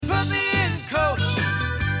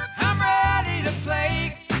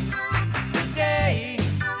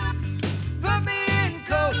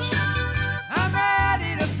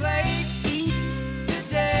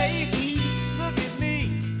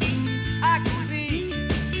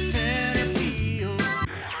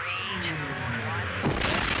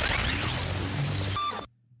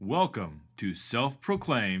Welcome to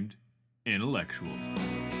Self-Proclaimed Intellectuals.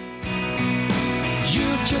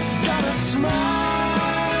 You've just gotta smile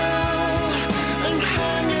and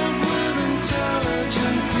hang out with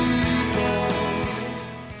intelligent people.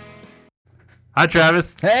 Hi,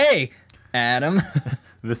 Travis. Hey, Adam.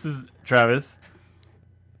 This is Travis.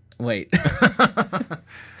 Wait,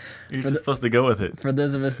 You're just supposed to go with it. for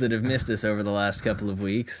those of us that have missed us over the last couple of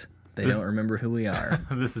weeks, they don't remember who we are.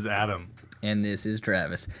 This is Adam. And this is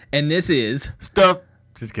Travis. And this is... Stuff.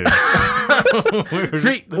 Just kidding.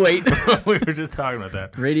 Wait. We were just talking about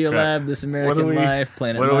that. Radio Crap. Lab, This American Life,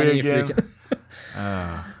 Planet what are we Money, again?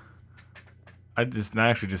 Freaking... I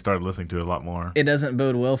actually just started listening to it a lot more. It doesn't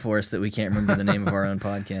bode well for us that we can't remember the name of our own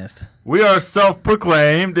podcast. We are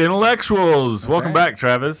self-proclaimed intellectuals. Welcome right. back,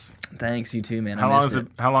 Travis. Thanks, you too, man. How I long missed has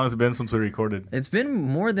it? How long has it been since we recorded? It's been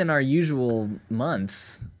more than our usual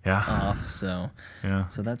month Yeah. off, so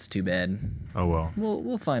that's too bad. Oh well.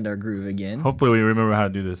 We'll find our groove again. Hopefully we remember how to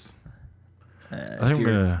do this. I think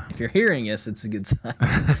If you're hearing us, it's a good sign.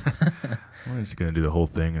 we're just gonna do the whole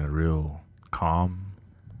thing in a real calm,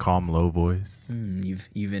 low voice.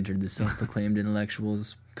 You've entered the Self-Proclaimed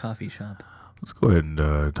Intellectuals coffee shop. Let's go ahead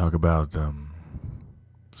and talk about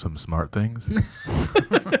some smart things.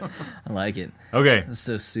 I like it. Okay. It's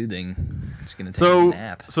so soothing. I'm just gonna take a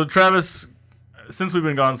nap. So Travis, since we've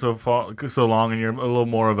been gone so long, and you're a little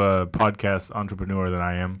more of a podcast entrepreneur than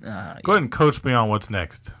I am, go ahead and coach me on what's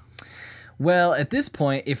next. Well, at this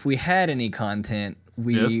point, if we had any content,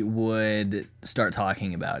 we Yes. would start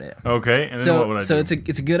talking about it. Okay. And then what would I do?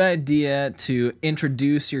 it's a good idea to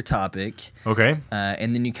introduce your topic, Okay.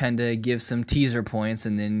 and then you kind of give some teaser points,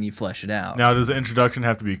 and then you flesh it out. Now, does the introduction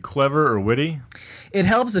have to be clever or witty? It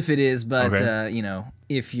helps if it is, but Okay.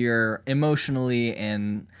 If you're emotionally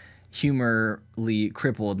and humorly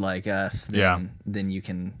crippled like us, then you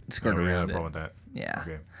can skirt We got a around problem it. with that. Yeah.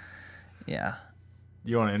 Okay. Yeah.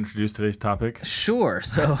 You want to introduce today's topic? Sure.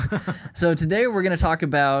 So today we're going to talk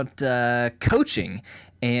about coaching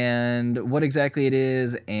and what exactly it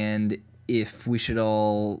is, and if we should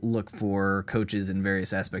all look for coaches in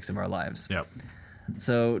various aspects of our lives. Yep.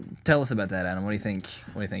 So tell us about that, Adam. What do you think?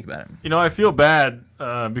 What do you think about it? I feel bad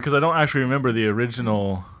because I don't actually remember the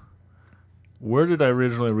original. Where did I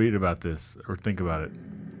originally read about this or think about it?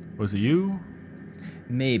 Was it you?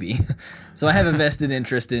 Maybe. So I have a vested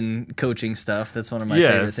interest in coaching stuff. That's one of my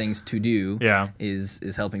Yes. favorite things to do. Yeah. Is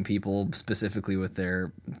helping people specifically with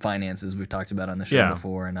their finances. We've talked about on the show Yeah.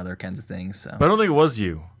 before, and other kinds of things. So. But I don't think it was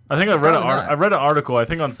you. I think I read Probably not. I read an article, I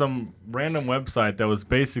think on some random website that was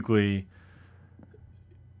basically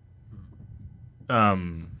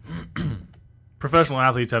professional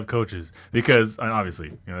athletes have coaches because, and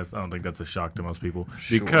obviously, I don't think that's a shock to most people,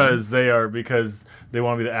 Sure. because they want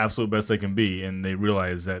to be the absolute best they can be, and they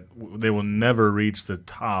realize that they will never reach the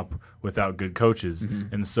top without good coaches.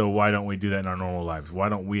 Mm-hmm. And so why don't we do that in our normal lives? Why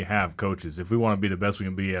don't we have coaches? If we want to be the best we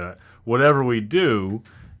can be at whatever we do,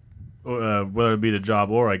 whether it be the job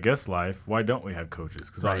or, I guess, life, why don't we have coaches?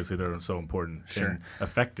 Because Right. obviously they're so important Sure. and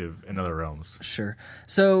effective in other realms. Sure.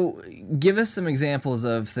 So give us some examples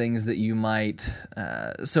of things that you might.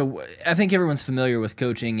 So I think everyone's familiar with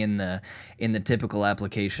coaching in the typical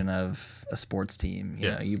application of a sports team.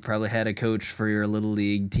 Yes. You probably had a coach for your little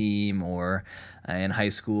league team or in high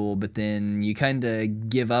school, but then you kind of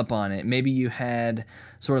give up on it. Maybe you had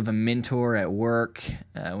sort of a mentor at work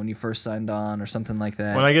when you first signed on or something like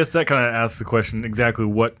that. Well, I guess that kind of asks the question exactly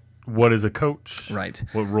what is a coach? Right.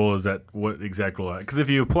 What role is that? What exact role? Because if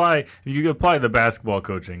you apply the basketball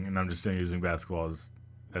coaching, and I'm just using basketball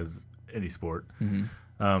as any sport,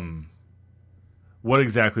 Mm-hmm. What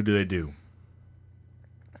exactly do they do?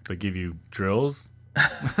 They give you drills.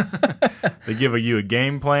 They give you a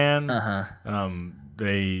game plan. Uh-huh.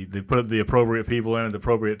 They put the appropriate people in at the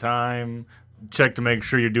appropriate time. Check to make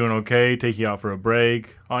sure you're doing okay. Take you out for a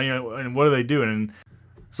break. And what are they doing? And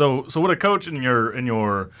so what a coach in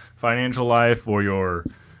your financial life or your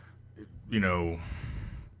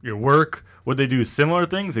work, would they do similar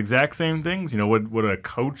things, exact same things? Would a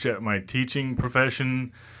coach at my teaching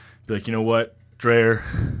profession be like, you know what, Dreyer,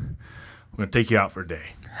 I'm gonna take you out for a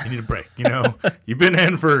day. You need a break. You've been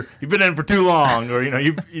in for too long, or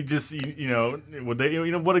would they?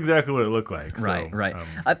 What exactly would it look like? Right, So, right.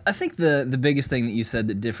 I think the biggest thing that you said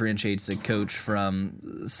that differentiates a coach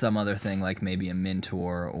from some other thing, like maybe a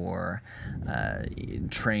mentor or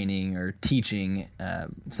training or teaching,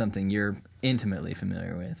 something you're intimately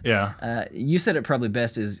familiar with. Yeah. You said it probably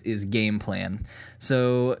best is game plan.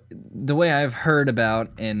 So the way I've heard about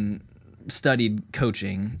and studied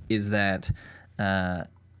coaching is that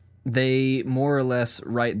they more or less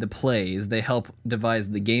write the plays. They help devise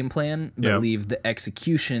the game plan, but Yep. leave the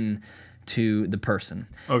execution to the person.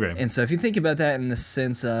 Okay. And so if you think about that in the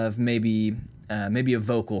sense of maybe a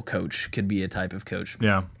vocal coach could be a type of coach.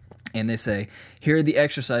 Yeah. And they say, here are the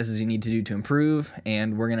exercises you need to do to improve,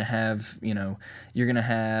 and we're going to have, you're going to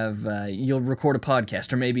have, you'll record a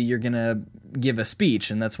podcast, or maybe you're going to give a speech,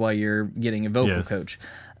 and that's why you're getting a vocal Yes. coach.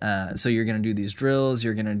 So you're going to do these drills,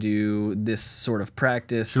 you're going to do this sort of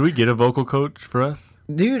practice. Should we get a vocal coach for us?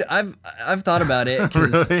 Dude, I've thought about it.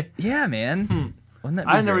 'Cause, Really? yeah, man. Wouldn't that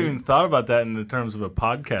be I never great? even thought about that in the terms of a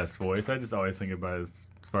podcast voice. I just always think about it as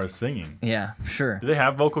far as singing. Yeah, sure. Do they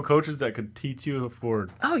have vocal coaches that could teach you for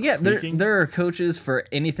Oh yeah, speaking? there are coaches for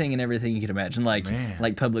anything and everything you can imagine, like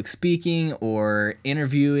Man. public speaking or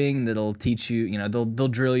interviewing. That'll teach you, they'll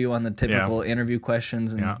drill you on the typical interview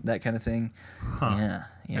questions and Yeah. that kind of thing. Yeah.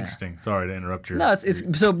 Interesting. Sorry to interrupt your. No,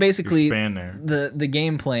 it's so basically your span there. the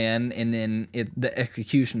game plan, and then the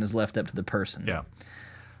execution is left up to the person. Yeah.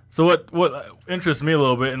 So what interests me a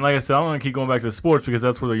little bit, and like I said, I'm going to keep going back to sports because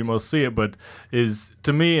that's where you most see it, but is,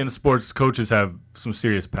 to me, in sports, coaches have some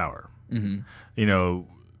serious power. Mm-hmm.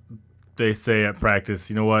 They say at practice,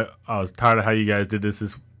 you know what, I was tired of how you guys did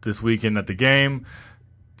this weekend at the game.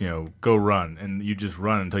 Go run, and you just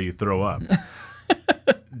run until you throw up.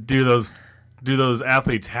 Do those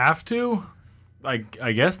athletes have to? I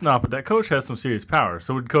guess not, but that coach has some serious power.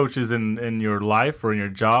 So would coaches in your life or in your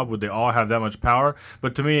job, would they all have that much power?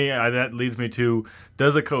 But to me, that leads me to,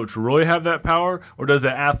 does a coach really have that power, or does the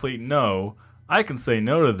athlete know, I can say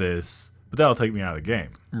no to this, but that'll take me out of the game?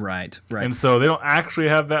 Right. And so they don't actually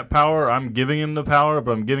have that power. I'm giving them the power,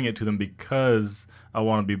 but I'm giving it to them because I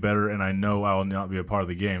want to be better, and I know I will not be a part of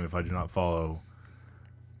the game if I do not follow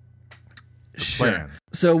the plan.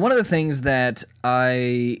 So one of the things that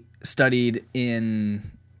I studied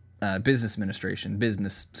in business administration,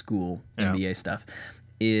 business school, Yeah. MBA stuff,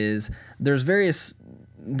 is there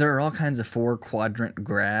are all kinds of 4-quadrant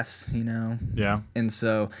graphs, Yeah. And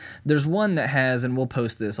so there's one that has, and we'll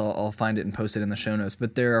post this, I'll find it and post it in the show notes,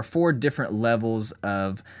 but there are 4 different levels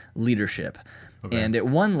of leadership. Okay. And at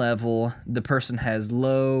one level, the person has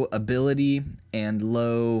low ability and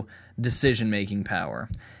low decision-making power.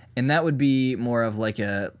 And that would be more of like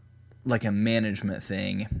a management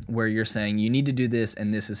thing where you're saying you need to do this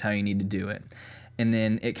and this is how you need to do it. And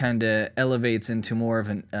then it kind of elevates into more of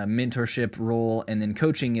a mentorship role. And then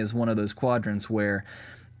coaching is one of those quadrants where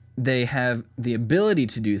they have the ability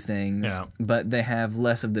to do things, Yeah. but they have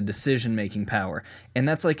less of the decision-making power. And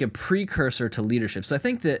that's like a precursor to leadership. So I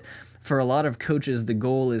think that for a lot of coaches, the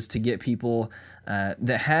goal is to get people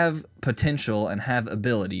that have potential and have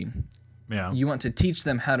ability. Yeah. You want to teach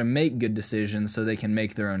them how to make good decisions so they can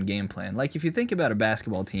make their own game plan. Like if you think about a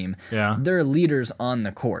basketball team, Yeah. there are leaders on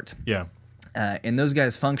the court. Yeah. And those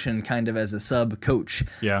guys function kind of as a sub-coach,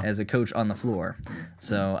 Yeah. as a coach on the floor.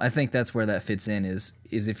 So I think that's where that fits in is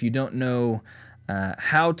if you don't know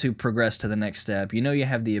how to progress to the next step, you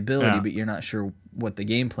have the ability, Yeah. but you're not sure what the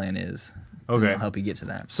game plan is. Okay. It'll help you get to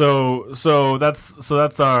that. So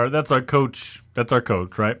that's our coach. That's our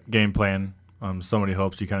coach, right? Game plan. So many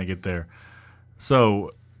hopes you kind of get there. So,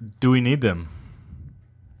 do we need them?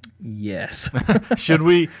 Yes. should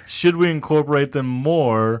we incorporate them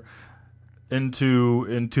more into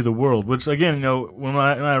the world? Which again, when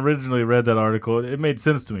I originally read that article, it made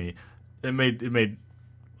sense to me. It made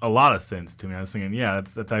a lot of sense to me. I was thinking, yeah,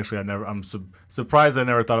 that's actually I'm surprised I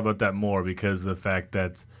never thought about that more, because of the fact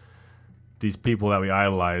that these people that we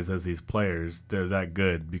idolize as these players, they're that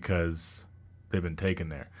good because they've been taken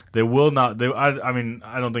there. They will not. I mean,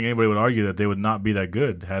 I don't think anybody would argue that they would not be that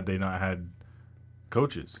good had they not had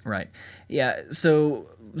coaches. Right. Yeah. So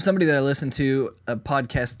somebody that I listen to, a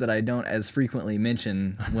podcast that I don't as frequently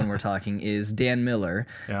mention when we're talking, is Dan Miller,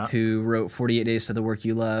 Yeah. who wrote 48 Days to the Work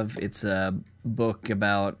You Love. It's a book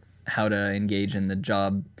about how to engage in the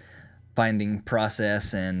job finding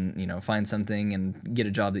process and, find something and get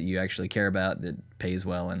a job that you actually care about that pays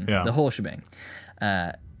well and Yeah. the whole shebang.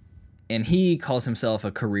 And he calls himself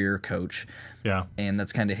a career coach. Yeah. And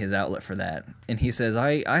that's kind of his outlet for that. And he says,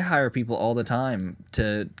 I hire people all the time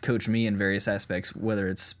to coach me in various aspects, whether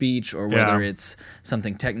it's speech or whether Yeah. it's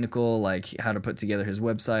something technical, like how to put together his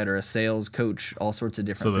website, or a sales coach, all sorts of So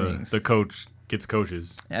different things. the coach gets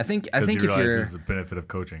coaches. I think Because he if you're realizes the benefit of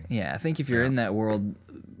coaching. I think if you're Yeah. in that world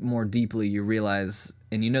more deeply, you realize,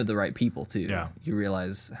 and the right people too. Yeah. You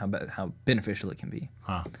realize how beneficial it can be.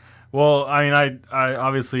 Huh. Well, I mean, I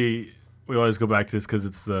obviously, we always go back to this because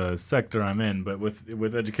it's the sector I'm in, but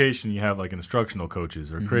with education, you have like instructional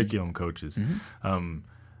coaches or curriculum coaches.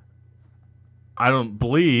 I don't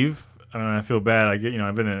believe, and I feel bad. I've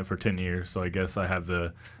been in it for 10 years, so I guess I have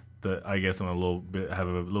the I guess I'm have a little bit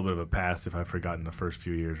of a past if I've forgotten the first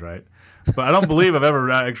few years, right? But I don't believe I've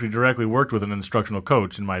ever actually directly worked with an instructional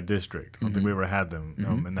coach in my district. I don't think we ever had them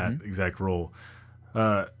in that exact role.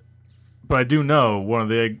 But I do know one of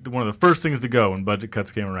the first things to go when budget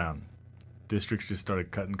cuts came around, districts just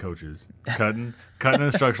started cutting coaches, cutting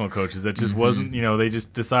instructional coaches. That just wasn't, they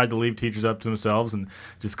just decided to leave teachers up to themselves and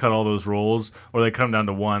just cut all those roles, or they cut them down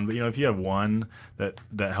to one. But if you have one that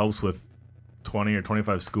helps with 20 or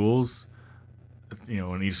 25 schools,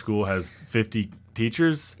 and each school has 50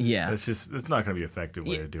 teachers, it's not going to be an effective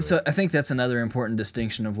way to do it. So I think that's another important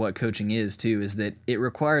distinction of what coaching is too, is that it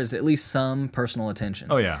requires at least some personal attention.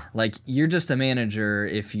 Oh yeah. Like, you're just a manager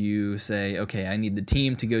if you say, okay, I need the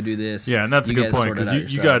team to go do this. Yeah, and that's a good point,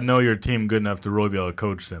 because you got to know your team good enough to really be able to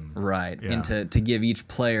coach them. Right, yeah. and to give each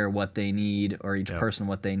player what they need, or each person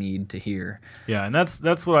what they need to hear. Yeah, and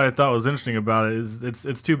that's what I thought was interesting about it, is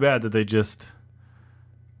it's too bad that they just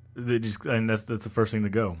and that's the first thing to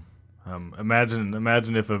go. Imagine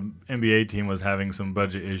if an NBA team was having some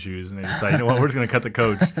budget issues and they decide, we're just going to cut the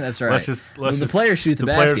coach. That's right. The players shoot the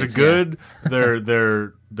baskets. The players are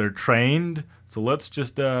good. They're trained. So let's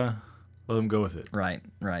just let them go with it. Right.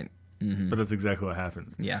 Mm-hmm. But that's exactly what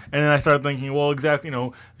happens. Yeah. And then I started thinking, well, exactly.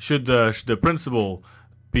 Should the principal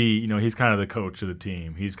be? He's kind of the coach of the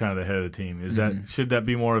team. He's kind of the head of the team. Should that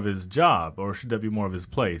be more of his job, or should that be more of his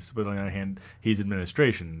place? But on the other hand, he's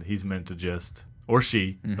administration. He's meant to just. Or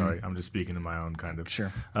she, sorry, I'm just speaking in my own kind of.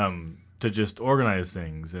 Sure. To just organize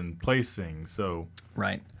things and place things. So.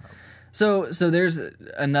 Right. So there's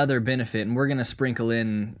another benefit, and we're going to sprinkle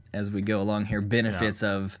in as we go along here benefits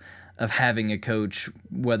of having a coach,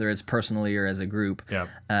 whether it's personally or as a group. Yeah.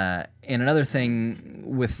 And another thing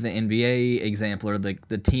with the NBA example, or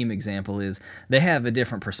the team example, is they have a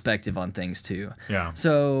different perspective on things too. Yeah.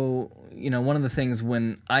 So, one of the things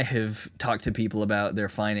when I have talked to people about their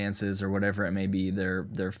finances or whatever it may be,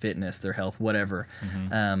 their fitness, their health, whatever,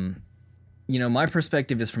 my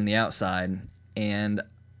perspective is from the outside, and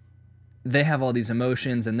they have all these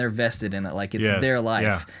emotions and they're vested in it, like it's their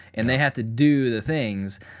life, and they have to do the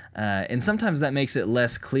things, and sometimes that makes it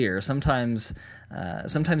less clear. Sometimes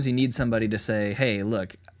you need somebody to say, hey,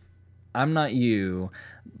 look, I'm not you,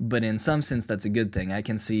 but in some sense that's a good thing. I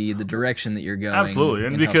can see the direction that you're going. Absolutely,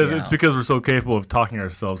 and because we're so capable of talking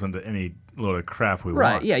ourselves into any load of crap we want.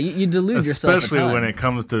 Right, yeah, you delude yourself. Especially when it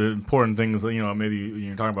comes to important things, maybe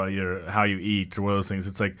you're talking about either how you eat or one of those things.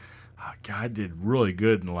 It's like, oh, God, I did really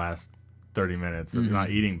good in the last 30 minutes of not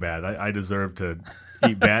eating bad. I deserve to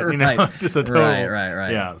eat bad. Right. It's just a total.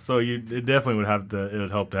 Right. Yeah, so it definitely would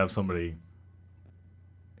help to have somebody.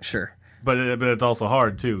 Sure. But it's also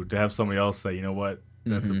hard too to have somebody else say, what,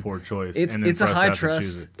 that's a poor choice. It's a high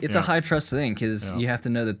trust. It's a high trust thing, because you have to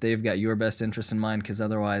know that they've got your best interest in mind, because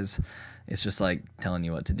otherwise, it's just like telling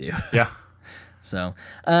you what to do. Yeah. So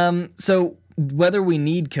whether we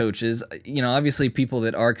need coaches, obviously people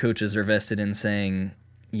that are coaches are vested in saying,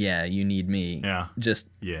 yeah, you need me. Yeah.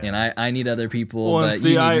 And I need other people, but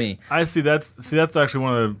you need me. I see that's actually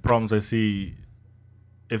one of the problems I see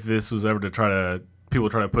if this was ever people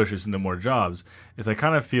try to push us into more jobs, is I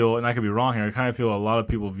kind of feel, and I could be wrong here, I kind of feel a lot of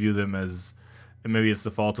people view them as, and maybe it's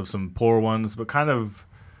the fault of some poor ones, but kind of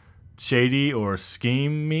shady or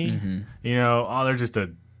scheme-y. They're just a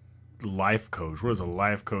life coach. What does a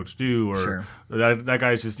life coach do? Or sure. that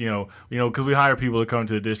guy's just, because we hire people to come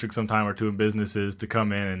to the district sometime or two in businesses to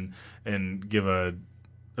come in and give a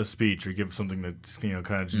speech or give something that's,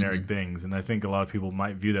 kind of generic things. And I think a lot of people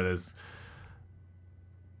might view that as,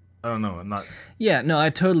 I don't know, not. Yeah, no,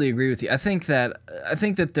 I totally agree with you. I think that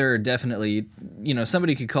there are definitely,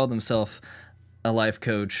 somebody could call themselves a life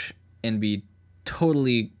coach and be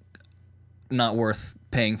totally not worth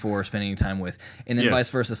paying for or spending time with, and then vice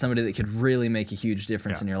versa, somebody that could really make a huge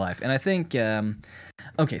difference in your life. And I think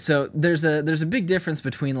so there's a big difference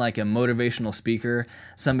between like a motivational speaker,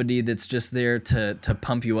 somebody that's just there to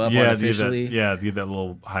pump you up artificially, to give that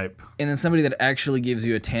little hype, and then somebody that actually gives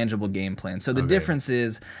you a tangible game plan. So the difference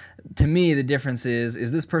is, to me,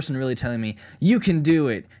 is this person really telling me you can do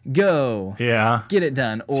it, go, get it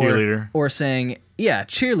done, or cheerleader, or saying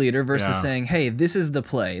cheerleader versus saying, hey, this is the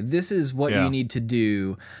play. This is what you need to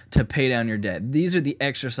do to pay down your debt. These are the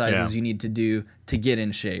exercises you need to do to get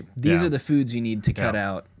in shape. These are the foods you need to cut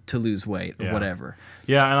out to lose weight or whatever.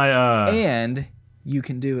 Yeah, and you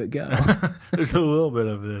can do it, go. There's a little bit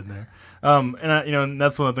of it in there. And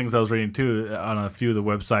that's one of the things I was reading too on a few of the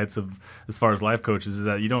websites of as far as life coaches, is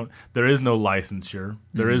that there is no licensure,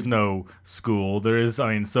 there is no school,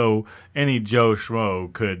 so any Joe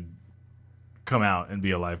Schmo could come out and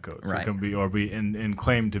be a life coach, Right. or be and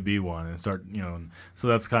claim to be one and start, so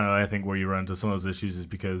that's kind of, I think, where you run into some of those issues, is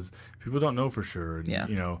because people don't know for sure. And,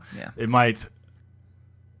 Yeah. it might,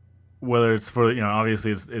 whether it's for,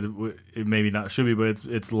 obviously it maybe not should be, but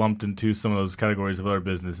it's lumped into some of those categories of other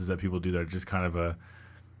businesses that people do that are just kind of a,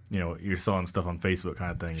 you're selling stuff on Facebook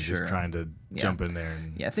kind of thing. You're Sure. just trying to Yeah. jump in there.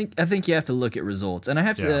 And, Yeah, I think you have to look at results, and I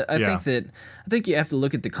have to. Yeah. I think you have to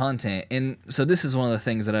look at the content, and so this is one of the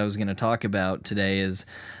things that I was going to talk about today. Is,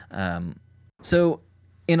 so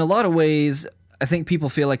in a lot of ways, I think people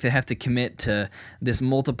feel like they have to commit to this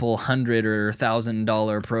multiple $100 or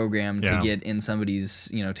 $1,000 program to Yeah. get in somebody's,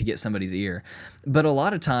 to get somebody's ear. But a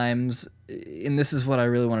lot of times, and this is what I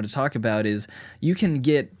really wanted to talk about, is you can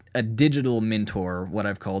get a digital mentor, what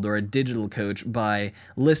I've called, or a digital coach, by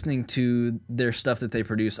listening to their stuff that they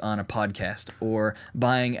produce on a podcast, or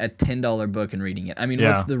buying a $10 book and reading it. I mean, Yeah.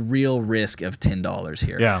 what's the real risk of $10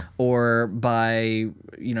 here? Yeah. Or by,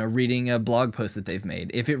 reading a blog post that they've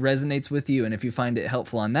made. If it resonates with you and if you find it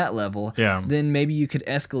helpful on that level, Yeah. then maybe you could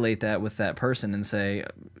escalate that with that person and say,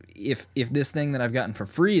 if this thing that I've gotten for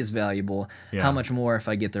free is valuable, Yeah. how much more if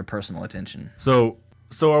I get their personal attention? So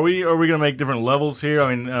are we gonna make different levels here?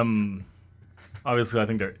 I mean, obviously, I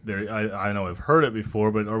think I know I've heard it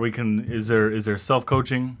before, but is there self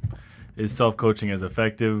coaching? Is self coaching as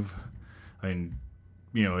effective? I mean,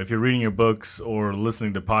 if you're reading your books or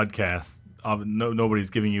listening to podcasts, nobody's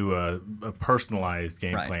giving you a personalized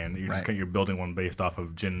game Right, plan. right. You're building one based off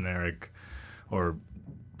of generic or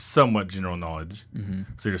somewhat general knowledge. Mm-hmm.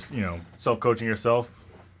 So you're just self coaching yourself.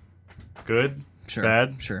 Good. Sure.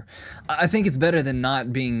 Bad? Sure. I think it's better than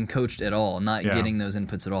not being coached at all, not Yeah. getting those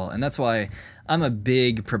inputs at all. And that's why I'm a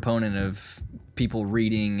big proponent of people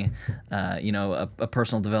reading, a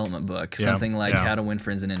personal development book, Yeah, something like yeah. How to Win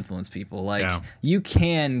Friends and Influence People. Like, Yeah. you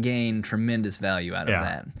can gain tremendous value out of Yeah,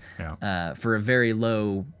 that yeah. for a very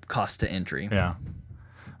low cost to entry. Yeah.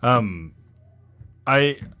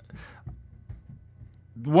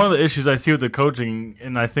 One of the issues I see with the coaching,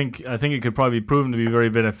 and I think it could probably be proven to be very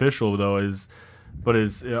beneficial, though, is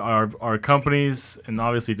our companies, and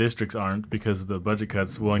obviously districts aren't, because of the budget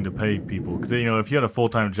cuts, willing to pay people. Because if you had a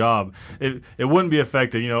full-time job, it wouldn't be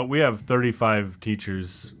effective. We have 35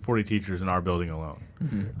 teachers, 40 teachers in our building alone,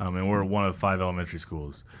 and we're one of 5 elementary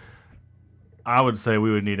schools. I would say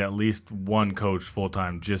we would need at least one coach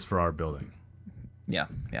full-time just for our building. Yeah.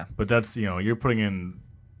 Yeah. But that's, you're putting in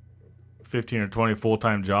 15 or 20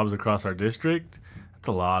 full-time jobs across our district. That's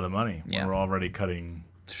a lot of money. Yeah. We're already cutting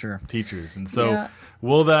Sure. teachers. And so Yeah.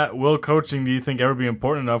 will coaching, do you think, ever be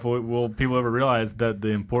important enough? Will people ever realize that the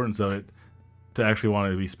importance of it to actually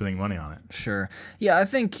want to be spending money on it? Sure. Yeah, I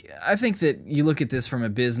think that you look at this from a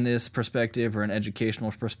business perspective or an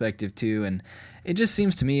educational perspective too, and it just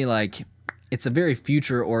seems to me like it's a very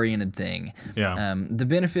future-oriented thing. Yeah. The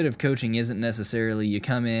benefit of coaching isn't necessarily you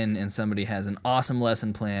come in and somebody has an awesome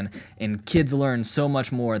lesson plan and kids learn so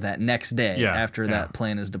much more that next day Yeah, after yeah. that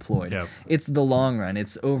plan is deployed. Yep. It's the long run.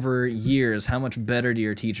 It's over years. How much better do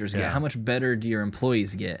your teachers get? Yeah. How much better do your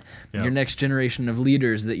employees get? Yep. Your next generation of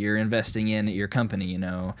leaders that you're investing in at your company,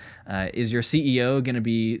 is your CEO going to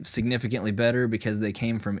be significantly better because they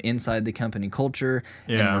came from inside the company culture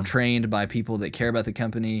and Yeah. were trained by people that care about the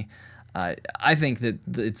company? I think that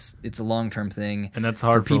it's a long-term thing, And that's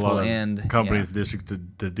hard for a people lot of and companies, districts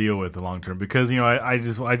to deal with the long term, because I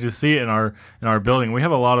just see it in our building. We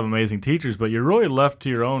have a lot of amazing teachers, but you're really left to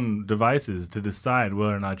your own devices to decide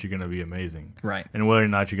whether or not you're going to be amazing, Right. And whether or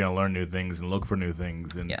not you're going to learn new things and look for new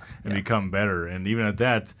things and Yeah, and yeah. become better. And even at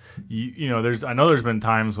that, I know there's been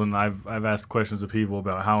times when I've asked questions of people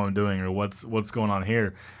about how I'm doing or what's going on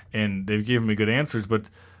here, and they've given me good answers, but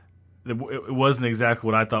it wasn't exactly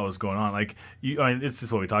what I thought was going on. Like, it's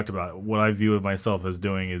just what we talked about. What I view of myself as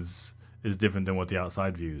doing is different than what the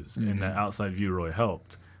outside views, and that outside view really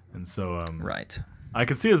helped. And so, Right. I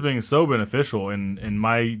could see it as being so beneficial in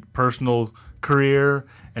my personal career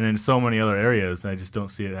and in so many other areas. And I just don't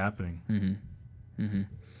see it happening. Do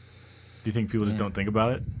you think people just don't think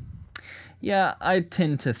about it? Yeah, I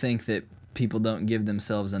tend to think that people don't give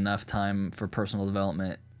themselves enough time for personal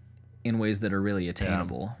development in ways that are really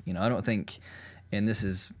attainable. I don't think, and this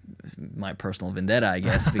is my personal vendetta, I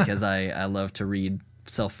guess, because I love to read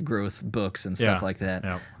self-growth books and stuff Yeah, like that.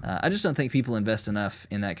 yeah. I just don't think people invest enough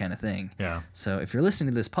in that kind of thing. Yeah. So if you're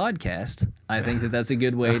listening to this podcast, I think that that's a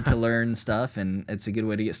good way to learn stuff, and it's a good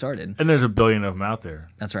way to get started. And there's a billion of them out there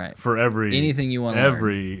That's right. for anything you wanna learn.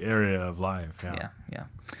 every area of life. Yeah, yeah.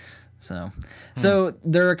 So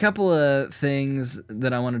there are a couple of things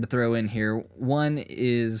that I wanted to throw in here. One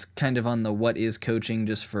is kind of on the what is coaching,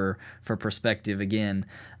 just for perspective. Again,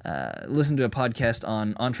 listen to a podcast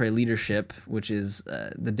on EntreLeadership, which is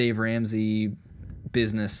the Dave Ramsey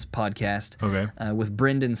business podcast. Okay. With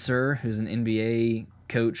Brendan Surr, who's an NBA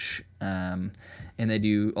coach, and they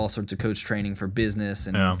do all sorts of coach training for business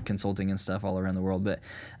and consulting and stuff all around the world. But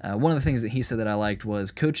one of the things that he said that I liked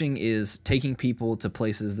was coaching is taking people to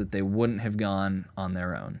places that they wouldn't have gone on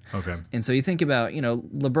their own. Okay. And so you think about,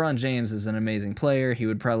 LeBron James is an amazing player. He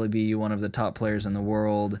would probably be one of the top players in the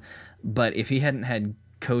world. But if he hadn't had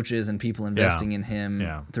coaches and people investing in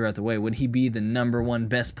him throughout the way, would he be the number one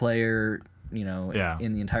best player, in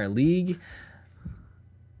the entire league?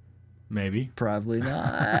 Maybe. Probably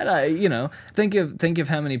not. Think of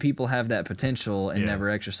how many people have that potential and never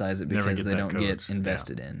exercise it because they don't get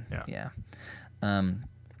invested in. Yeah. And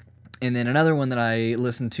then another one that I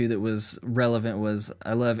listened to that was relevant was,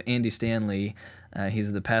 I love Andy Stanley.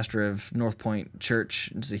 He's the pastor of North Point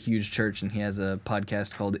Church. It's a huge church, and he has a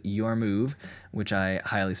podcast called Your Move, which I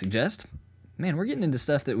highly suggest. Man, we're getting into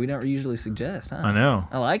stuff that we don't usually suggest, huh? I know.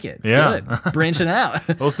 I like it. It's good. Branching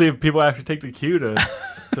out. We'll see if people actually take the cue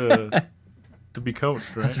to be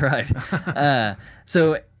coached, right? That's right.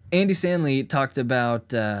 So Andy Stanley talked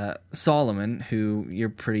about Solomon, who you're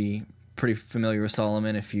pretty familiar with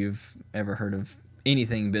Solomon if you've ever heard of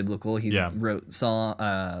anything biblical. He wrote Song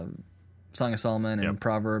of Solomon and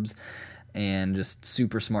Proverbs, and just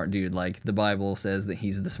super smart dude. Like, the Bible says that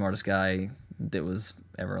he's the smartest guy that was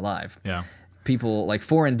ever alive. Yeah. People, like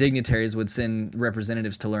foreign dignitaries, would send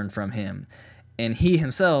representatives to learn from him. And he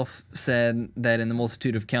himself said that in the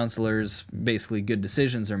multitude of counselors, basically good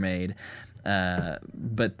decisions are made,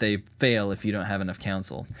 but they fail if you don't have enough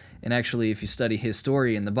counsel. And actually, if you study his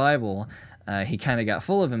story in the Bible, he kind of got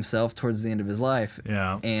full of himself towards the end of his life.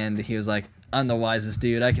 Yeah. And he was like, I'm the wisest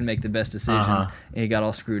dude. I can make the best decisions. And he got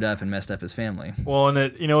all screwed up and messed up his family. Well, and I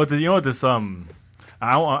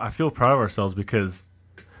feel proud of ourselves because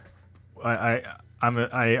I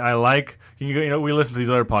like, we listen to these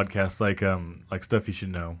other podcasts like Stuff You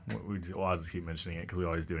Should Know. I'll just keep mentioning it because we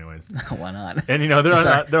always do anyways. Why not? And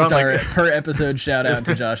they're on our per episode shout out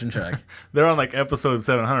to Josh and Chuck. They're on like episode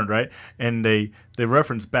 700, right? And they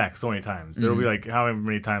reference back so many times. There'll be like however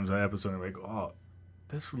many times an episode, and they're like, oh,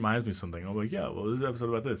 this reminds me of something. I'm like, yeah, well, this is an episode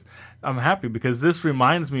about this. I'm happy because this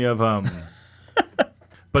reminds me of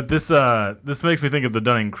but this makes me think of the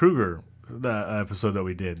Dunning-Kruger episode that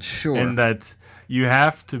we did. Sure. And that you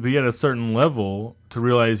have to be at a certain level to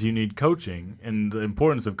realize you need coaching and the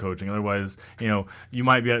importance of coaching. Otherwise, you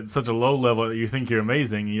might be at such a low level that you think you're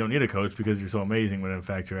amazing and you don't need a coach because you're so amazing, when in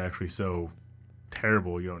fact you're actually so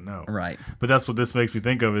terrible you don't know. Right. But that's what this makes me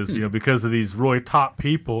think of is, because of these really top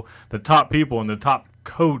people and the top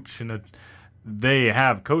coach, and they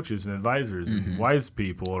have coaches and advisors and wise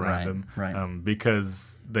people around them, right.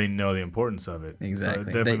 Because they know the importance of it.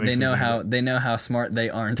 Exactly. So they know how smart they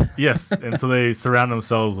aren't. Yes, and so they surround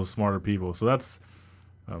themselves with smarter people. So that's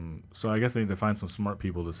so I guess I need to find some smart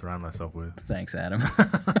people to surround myself with. Thanks, Adam.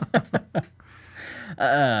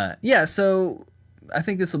 So I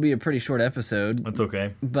think this will be a pretty short episode. That's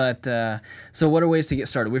okay. But so what are ways to get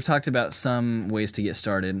started? We've talked about some ways to get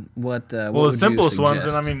started. What the would simplest you ones,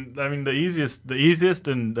 suggest? and I mean the easiest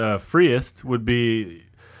and freest would be.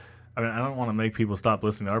 I don't want to make people stop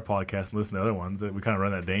listening to our podcast and listen to other ones. We kind of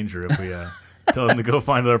run that danger if we tell them to go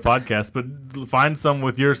find other podcasts. But find some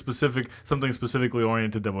with something specifically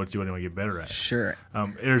oriented to what you want to get better at. Sure.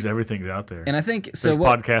 There's everything out there. And I think so. There's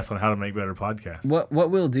podcasts on how to make better podcasts. What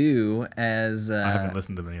we'll do as I haven't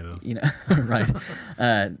listened to many of those.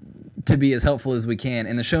 Right. To be as helpful as we can.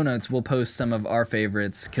 In the show notes, we'll post some of our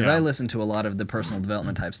favorites because I listen to a lot of the personal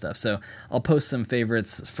development type stuff. So I'll post some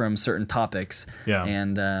favorites from certain topics. Yeah.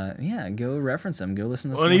 And go reference them. Go listen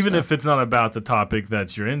to some and even stuff. if it's not about the topic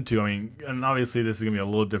that you're into, I mean, and obviously this is going to be a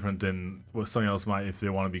little different than what somebody else might if they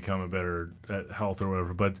want to become a better at health or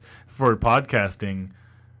whatever. But for podcasting,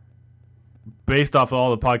 based off of all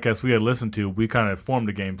the podcasts we had listened to, we kind of formed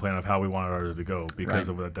a game plan of how we wanted ours to go because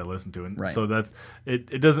of what they listened to. And so that's it.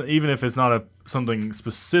 It doesn't, even if it's not something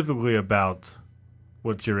specifically about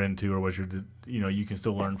what you're into or what you can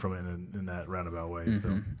still learn from it in that roundabout way.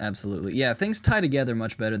 Mm-hmm. So. Absolutely. Yeah, things tie together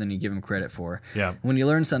much better than you give them credit for. Yeah. When you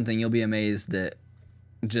learn something, you'll be amazed that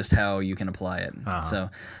just how you can apply it.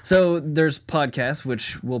 So there's podcasts,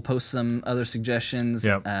 which we'll post some other suggestions.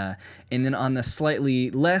 Yep. And then on the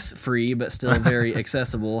slightly less free but still very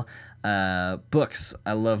accessible, books.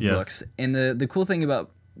 I love books. And the cool thing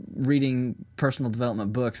about reading personal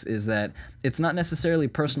development books is that it's not necessarily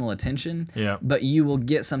personal attention, Yeah. but you will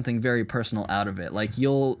get something very personal out of it. Like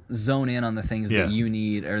you'll zone in on the things that Yes. you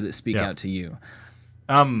need or that speak Yeah. out to you.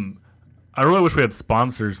 I really wish we had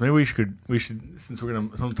sponsors. Maybe we should since sometime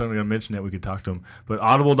we're gonna mention it, we could talk to them. But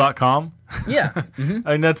Audible.com. Yeah. Mhm.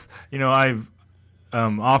 I mean, that's, I've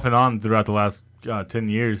off and on throughout the last 10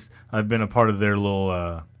 years, I've been a part of their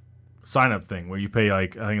little sign up thing where you pay I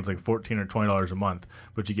think it's like $14 or $20 a month,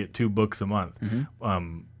 but you get 2 books a month.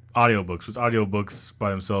 Audiobooks, which audiobooks by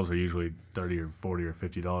themselves are usually $30 or $40 or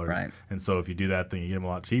 $50. Right. And so if you do that thing, you get them a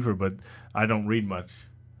lot cheaper. But I don't read much.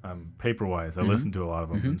 Paper wise, I listen to a lot of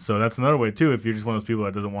them, and so that's another way too. If you're just one of those people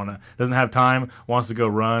that doesn't have time, wants to go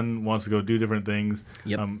run, wants to go do different things,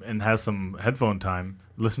 Yep. And has some headphone time,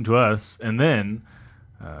 listen to us, and then,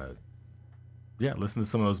 listen to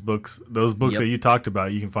some of those books. Those books Yep. that you talked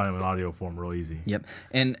about, you can find them in audio form real easy. Yep.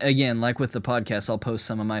 And again, like with the podcast, I'll post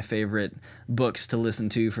some of my favorite books to listen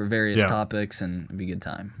to for various Yeah. topics, and it'd be a good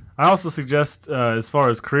time. I also suggest, as far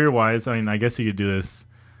as career wise, I mean, I guess you could do this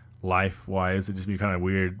life wise, it'd just be kind of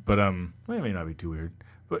weird, but well, it may not be too weird.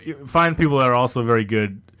 But you find people that are also very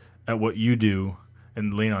good at what you do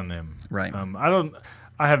and lean on them. Right. I've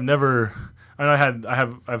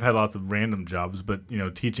had lots of random jobs, but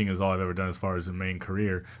teaching is all I've ever done as far as a main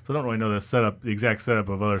career. So I don't really know the exact setup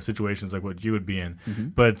of other situations like what you would be in.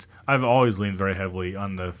 But I've always leaned very heavily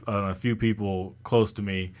on a few people close to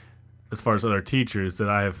me, as far as other teachers that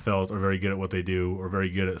I have felt are very good at what they do or very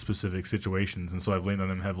good at specific situations, and so I've leaned on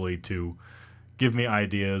them heavily to give me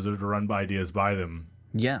ideas or to run ideas by them.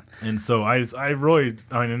 Yeah. And so I really,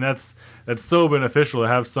 and that's so beneficial to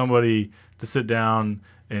have somebody to sit down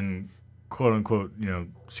and quote unquote,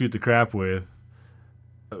 shoot the crap with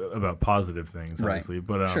about positive things, Right. obviously.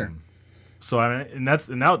 But Sure. so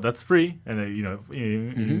that's free, and you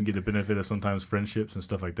can get the benefit of sometimes friendships and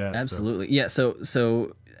stuff like that. Absolutely. Yeah.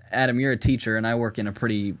 So Adam, you're a teacher, and I work in a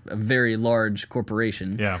very large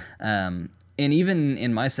corporation. Yeah. And even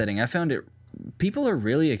in my setting, I found people are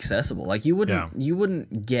really accessible. Like you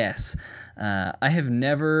wouldn't guess. I'll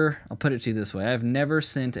put it to you this way. I've never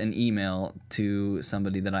sent an email to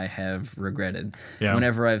somebody that I have regretted. Yeah.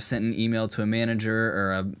 Whenever I've sent an email to a manager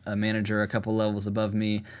or a manager a couple levels above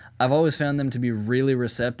me, I've always found them to be really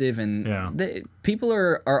receptive, and people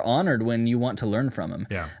are honored when you want to learn from them.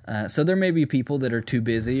 Yeah. So there may be people that are too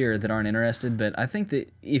busy or that aren't interested, but I think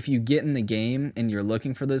that if you get in the game and you're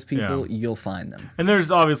looking for those people, you'll find them. And there's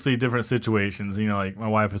obviously different situations. Like my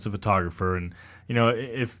wife is a photographer, and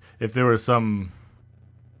if there was some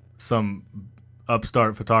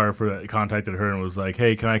upstart photographer that contacted her and was like,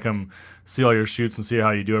 "Hey, can I come see all your shoots and see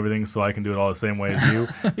how you do everything so I can do it all the same way as you?"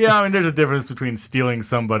 Yeah, there's a difference between stealing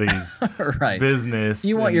somebody's Right. business.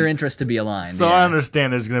 You want and- your interest to be aligned. So yeah. I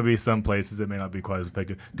understand there's going to be some places that may not be quite as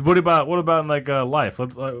effective. What about in like life? I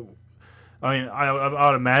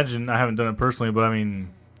would imagine, I haven't done it personally, but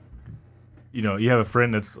you have a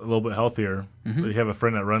friend that's a little bit healthier. Mm-hmm. You have a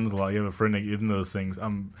friend that runs a lot. You have a friend that gets into those things.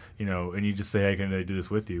 And you just say, "Hey, can they do this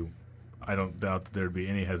with you?" I don't doubt that there'd be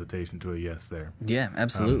any hesitation to a yes there. Yeah,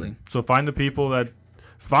 absolutely. So find people that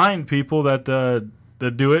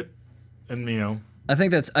do it, and I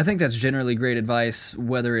think that's generally great advice,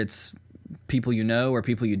 whether it's people you know or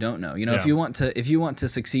people you don't know. Yeah. If you want to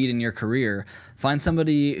succeed in your career, find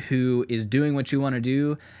somebody who is doing what you want to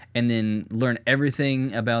do, and then learn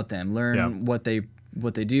everything about them. Learn what they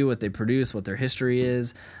do, what they produce, what their history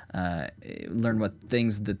is. Learn what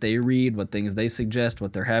things that they read, what things they suggest,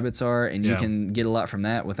 what their habits are, and you can get a lot from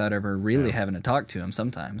that without ever really having to talk to them.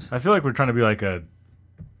 Sometimes I feel like we're trying to be like a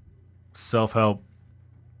self-help.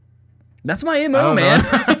 that's my MO, man.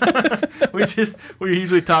 We're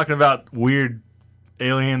usually talking about weird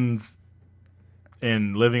aliens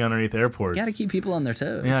and living underneath airports. Got to keep people on their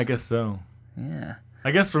toes. Yeah, I guess so. Yeah.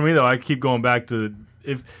 I guess for me though, I keep going back to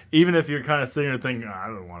even if you're kind of sitting there thinking, "I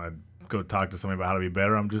don't want to go talk to somebody about how to be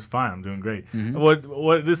better. I'm just fine. I'm doing great." Mm-hmm.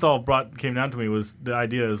 What this all came down to me was the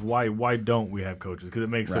idea is why don't we have coaches? Because it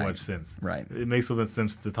makes so Right. much sense. Right. It makes so much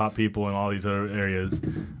sense. The top people in all these other areas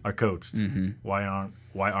are coached. Mm-hmm. Why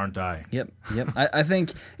aren't I? Yep. I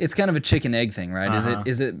think it's kind of a chicken egg thing, right? Uh-huh.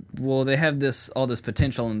 Is it well, they have all this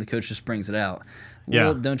potential and the coach just brings it out.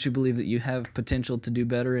 Well, don't you believe that you have potential to do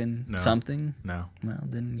better in No. something? No. Well,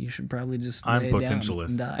 then you should probably just I'm lay it down potentialist.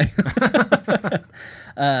 and die.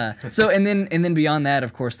 So and then beyond that,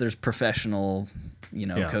 of course, there's professional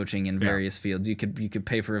Yeah. coaching in Yeah. various fields. You could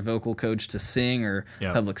pay for a vocal coach to sing or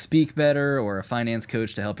Yeah. public speak better, or a finance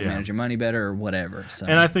coach to help you Yeah. manage your money better, or whatever. So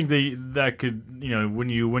And I think that could, when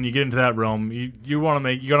you get into that realm, you want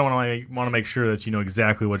to make sure that you know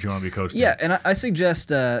exactly what you want to be coached. yeah, in. and I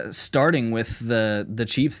suggest starting with the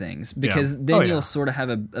cheap things, because then Oh, yeah. you'll sort of have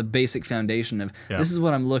a basic foundation of Yeah. this is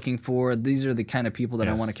what I'm looking for. These are the kind of people that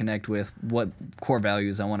I Yes. want to connect with. What core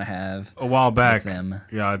values I want to have. A while back, them.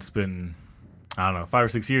 yeah, it's been, I don't know, 5 or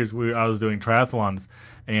 6 years. I was doing triathlons,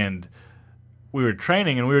 and we were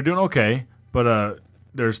training, and we were doing okay. But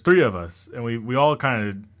there's 3 of us, and we all kind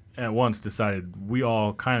of at once decided we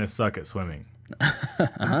all kind of suck at swimming.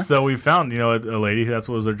 So we found, a lady. That's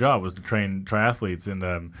what was her job, was to train triathletes,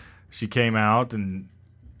 and she came out and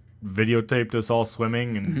videotaped us all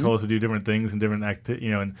swimming and told us to do different things and different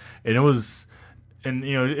and it was. And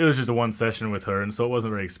it was just a one session with her, and so it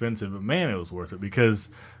wasn't very expensive. But man, it was worth it, because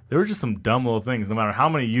there were just some dumb little things. No matter how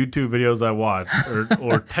many YouTube videos I watched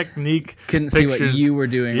or technique, Couldn't see what pictures, you were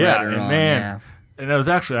doing yeah, right or and wrong. man, and I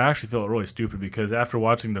actually felt really stupid, because after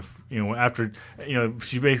watching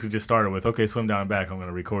she basically just started with, okay, swim down and back. I'm going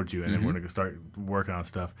to record you, and then we're going to start working on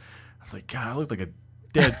stuff. I was like, God, I looked like a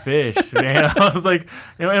dead fish, man. I was like,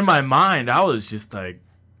 in my mind, I was just like.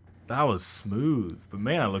 That was smooth, but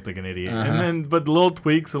man, I looked like an idiot. And but the little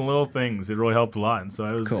tweaks and little things, it really helped a lot, and so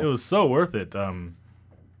it was so worth it. And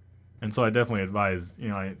so I definitely advise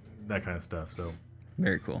that kind of stuff. So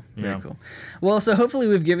Very cool. Yeah. Very cool. Well, so hopefully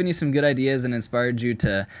we've given you some good ideas and inspired you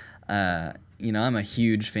to, I'm a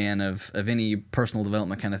huge fan of any personal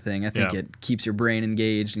development kind of thing. I think Yeah. it keeps your brain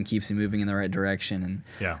engaged and keeps you moving in the right direction. And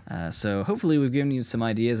yeah, so hopefully we've given you some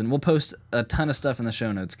ideas, and we'll post a ton of stuff in the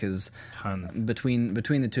show notes, because tons. between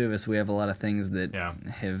the two of us, we have a lot of things that Yeah.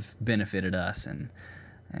 have benefited us, and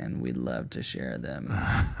we'd love to share them.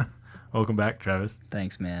 Welcome back, Travis.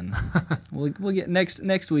 Thanks, man. we'll get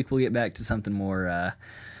next week. We'll get back to something more.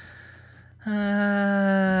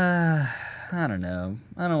 I don't know.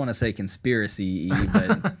 I don't want to say conspiracy,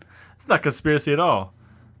 but It's not conspiracy at all.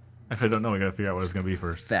 Actually, I don't know. We got to figure out what it's going to be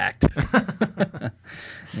first. fact.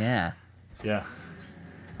 Yeah. Yeah.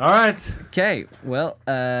 All right. Okay. Well,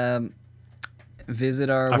 visit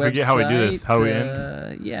our website. I forget how we do this. How do we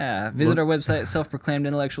end? Yeah. Visit our website,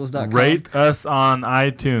 selfproclaimedintellectuals.com. Rate us on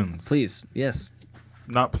iTunes. Please. Yes.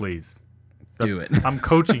 Not please. Do it. I'm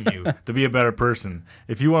coaching you to be a better person.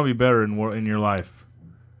 If you want to be better in your life,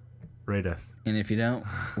 rate us. And if you don't,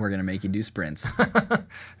 we're going to make you do sprints.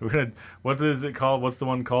 What is it called? What's the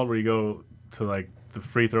one called where you go to like the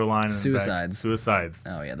free throw line? And Suicides. Suicides.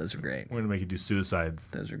 Oh, yeah. Those are great. We're gonna make you do suicides.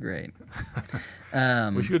 Those are great.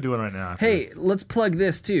 We should go do one right now. after Hey, this. let's plug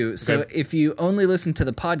this too. So Okay. if you only listen to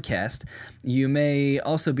the podcast, you may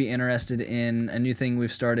also be interested in a new thing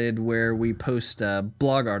we've started where we post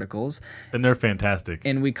blog articles, And they're fantastic.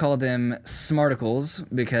 and we call them Smarticles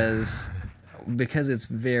because it's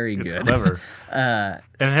very It's good. clever. And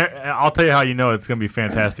I'll tell you how you know it's gonna be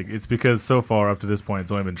fantastic. It's because so far up to this point,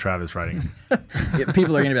 it's only been Travis writing. Yeah,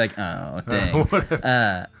 people are going to be like, oh, dang.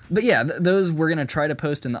 Whatever. But yeah, those we're going to try to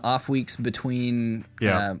post in the off weeks between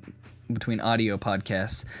Yeah. between audio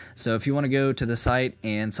podcasts. So if you want to go to the site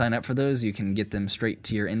and sign up for those, you can get them straight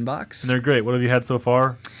to your inbox. And they're great. What have you had so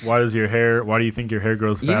far? Why do you think your hair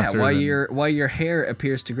grows Yeah, faster? why your hair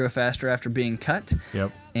appears to grow faster after being cut.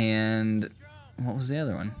 Yep. And what was the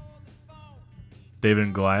other one? David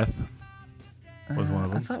and Goliath was one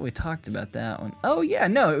of I them. thought we talked about that one. Oh yeah,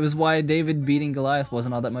 no, it was why David beating Goliath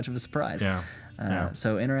wasn't all that much of a surprise. Yeah. Yeah.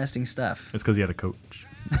 So interesting stuff. It's because he had a coach.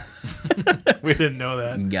 We didn't know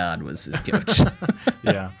that. God was his coach.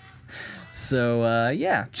 Yeah. So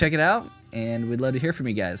yeah, check it out, and we'd love to hear from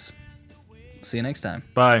you guys. See you next time.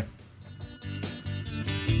 Bye.